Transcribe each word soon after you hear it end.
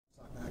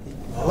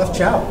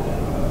out.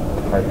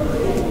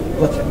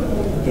 Look,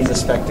 he's a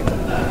spectacle.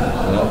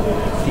 You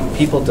know,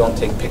 people don't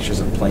take pictures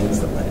of planes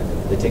that land.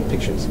 They take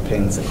pictures of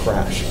planes that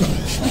crash.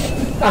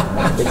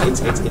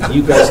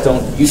 You guys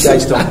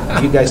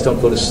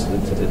don't go to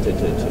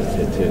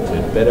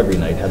bed every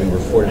night having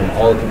reported on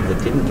all the people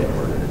that didn't get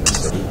murdered in the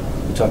city.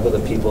 You talk about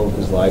the people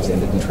whose lives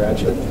ended in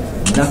tragedy.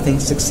 Nothing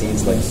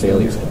succeeds like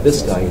failure.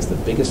 This guy is the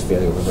biggest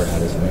failure we've ever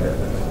had as mayor.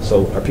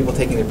 So are people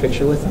taking their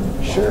picture with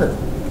him? Sure.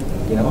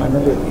 You know, I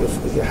remember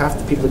half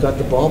the people that got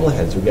the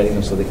bobbleheads were getting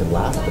them so they could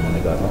laugh at them when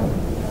they got home.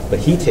 But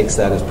he takes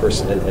that as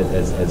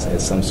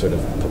some sort of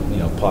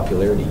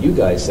popularity. You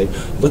guys say,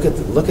 look at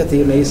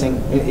the amazing.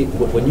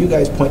 When you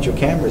guys point your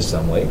cameras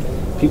some way,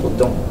 people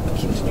don't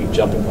continue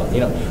jumping.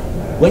 You know,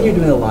 when you're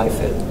doing a live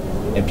hit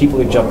and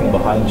people are jumping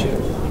behind you,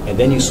 and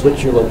then you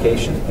switch your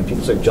location and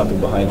people start jumping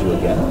behind you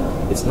again,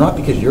 it's not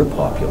because you're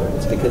popular.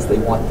 It's because they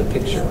want the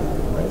picture.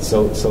 Right?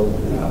 So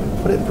you know,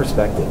 put it in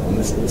perspective. And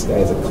this guy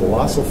is a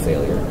colossal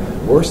failure,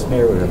 worst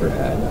mayor we've ever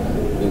had.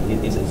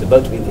 Is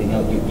about to be, you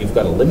know, you've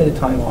got a limited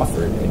time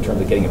offer in terms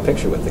of getting a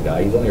picture with the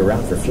guy. He's only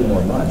around for a few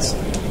more months.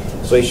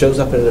 So he shows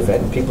up at an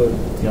event and people are,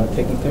 you know,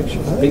 taking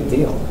pictures. It's a big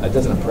deal. That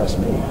doesn't impress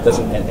me. It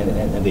doesn't,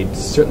 and they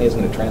certainly isn't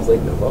going to translate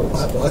into votes.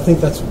 Well, I think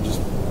that's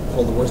just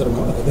pulled the words out of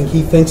my mouth. I think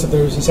he thinks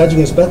that he's hedging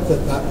his bet that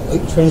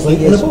might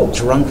translate into votes.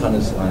 Drunk on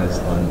his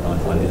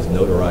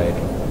notoriety,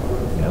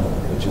 you know,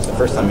 which is the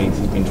first time he's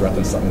been drunk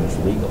on something that's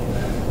legal.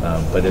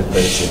 But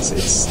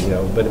it's you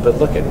know, but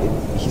look at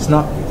it. He's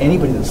not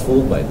anybody that's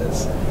fooled by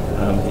this.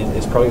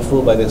 Is probably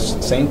fooled by those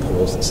same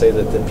polls that say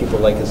that people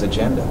like his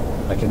agenda.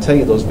 I can tell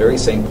you those very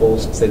same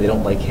polls say they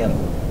don't like him.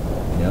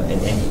 You know,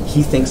 and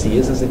he thinks he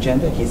is his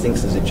agenda. He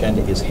thinks his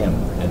agenda is him,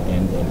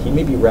 and he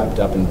may be wrapped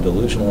up and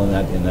delusional in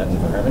that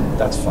environment.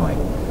 That's fine.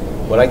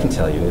 What I can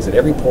tell you is that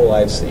every poll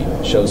I've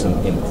seen shows him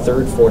in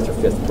third, fourth, or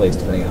fifth place,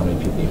 depending on how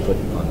many people you put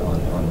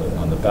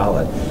on the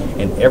ballot.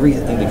 And every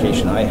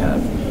indication I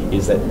have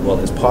is that, well,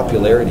 his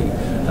popularity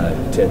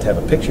to have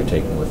a picture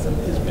taken with him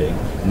is big.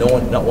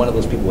 Not one of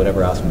those people would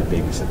ever ask him to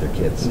babysit their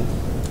kids.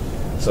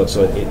 So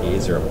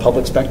is there a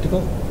public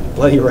spectacle?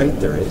 Bloody right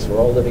there is. We're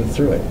all living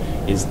through it.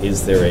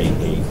 Is there a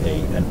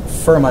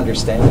firm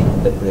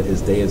understanding that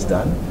his day is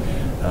done?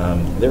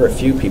 There are a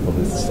few people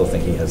who still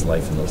think he has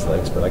life in those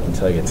legs, but I can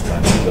tell you it's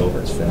time. It's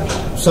over. It's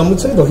finished. Some would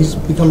say, though, he's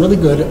become really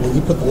good at when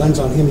you put the lens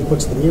on him, he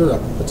puts the mirror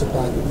up and puts it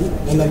back.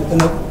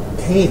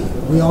 And hey,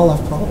 we all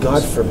have problems.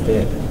 God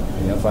forbid.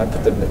 You know, if I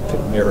put the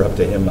mirror up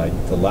to him,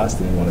 the last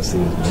thing you want to see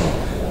is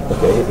me.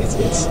 Okay,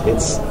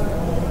 it's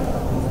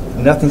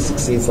nothing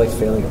succeeds like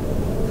failure,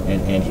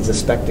 and he's a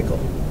spectacle.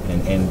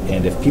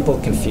 And if people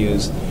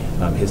confuse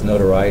his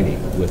notoriety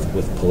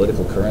with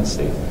political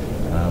currency,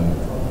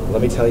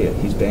 let me tell you,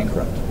 he's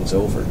bankrupt. It's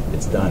over.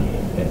 It's done.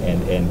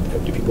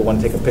 And do people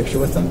want to take a picture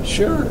with him?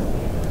 Sure.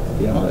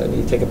 You know,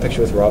 you take a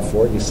picture with Rob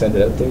Ford, you send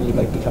it out there, you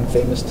might become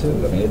famous too.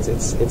 I mean,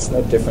 it's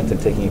no different than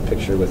taking a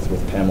picture with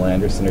Pamela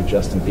Anderson or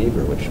Justin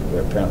Bieber,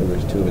 where apparently there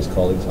was two of his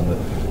colleagues on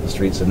the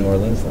streets of New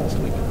Orleans last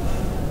week.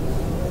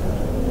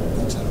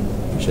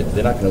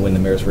 They're not going to win the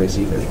mayor's race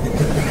either.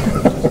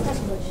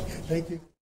 Thank you.